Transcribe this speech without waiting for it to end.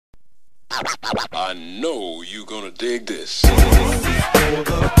I know you gonna dig this. For the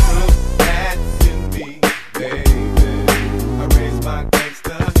crook that's in me, baby. I raise my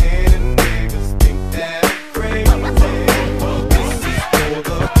gangsta hand and niggas think that I'm crazy. This is for the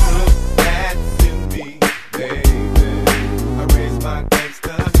crook that's in me, baby. I raise my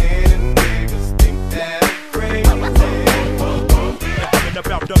gangsta hand and niggas think that I'm crazy. Coming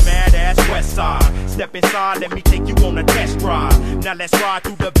about the mad ass west side. Step inside, let me take you on a test drive. Now let's ride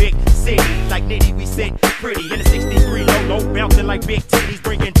through the big city. Like Nitty, we sit pretty in a 63 low, bouncing like big titties,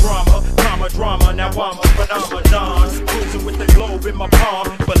 bringing drama, drama. Now I'm a phenomenon, cruising with the globe in my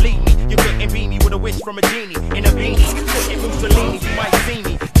palm. Believe me, you couldn't beat me with a wish from a genie in a beanie. Looking Mussolini, you might see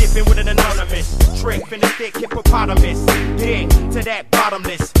me dipping with an anonymous trick in the thick hippopotamus. Dig to that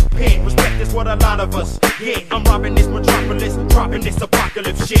bottomless pit. Respect is what a lot of us get. I'm robbing this metropolis, dropping this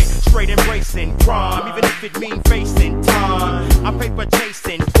apocalypse shit. Straight embracing crime, even if it mean facing time. I'm paper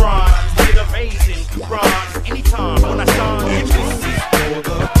chasing grind, it's amazing grind. Anytime when I shine, This is for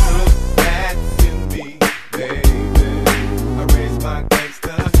the crook that's in me, baby. I raise my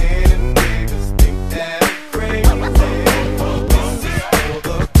gangsta hand and niggas think that I'm crazy. This is for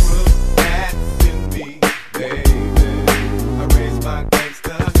the crook that's in me, baby. I raise my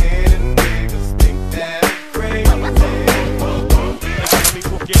gangsta hand and niggas think that I'm crazy. they call me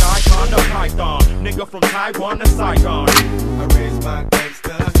Crooked Icon, the Python, nigga from Taiwan to Saigon. I raise my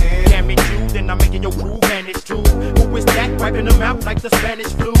gangsta hand. Damn it, you, then I'm making your crew vanish too. Who is that wiping them out like the Spanish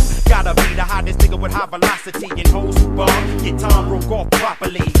flu? Gotta be the hottest nigga with high velocity and hoes who bomb. Get time broke off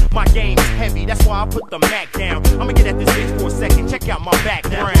properly. My game's heavy, that's why I put the Mac down. I'ma get at this bitch for a second, check out my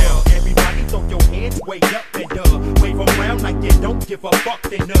background. Everybody throw your hands way up and wave around like you don't give a fuck,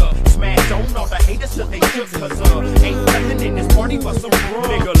 then smash on all the haters till they shook, cause ain't nothing in this party but some rum.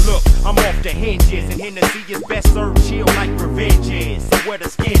 Nigga, look, I'm off the hinges, and Hennessy is best served chill like revenge is. So where the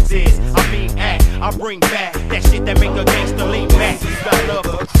skins is, I mean act, I bring back that shit that make a gangster lean back. You got love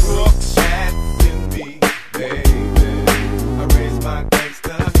for crooks. That's in me, baby. I raise my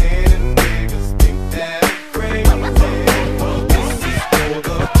gangsta hand and niggas think that I'm crazy. This is for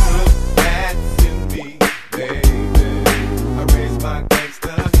the crook that's in me, baby. I raise my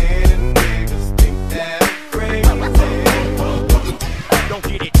gangsta hand and niggas think that I'm crazy. Don't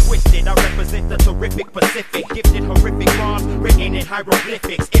get it twisted, I represent the terrific Pacific. Gifted horrific rhymes written in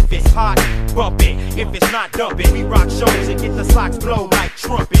hieroglyphics. If it's hot, bump it. If it's not, dump it. We rock shows and get the socks blow like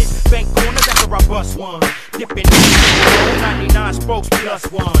trumpets. Bank corners after I bust one. Dipping 99 spokes plus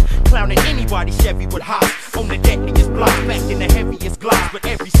one. Clowning anybody Chevy with hops. On the deadliest block, back in the heaviest gloss. But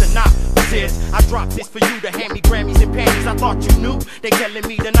every synopsis, I drop this for you to hand me Grammys and panties. I thought you knew. They telling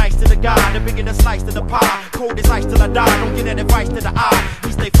me the nice to the guy, the bigger the slice to the pie. Cold as ice till I die. Don't get that advice to the eye.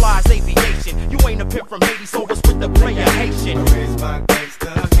 We stay fly as aviation. You ain't a pimp from Haiti, so what's with the player Haitian? I raise my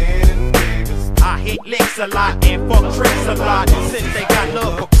gangsta hand and niggas. I hit licks a lot and fuck tricks a lot. Since they got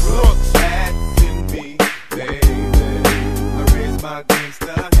love for crooks. That's in me, baby. I raise my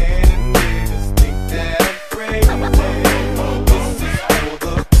gangsta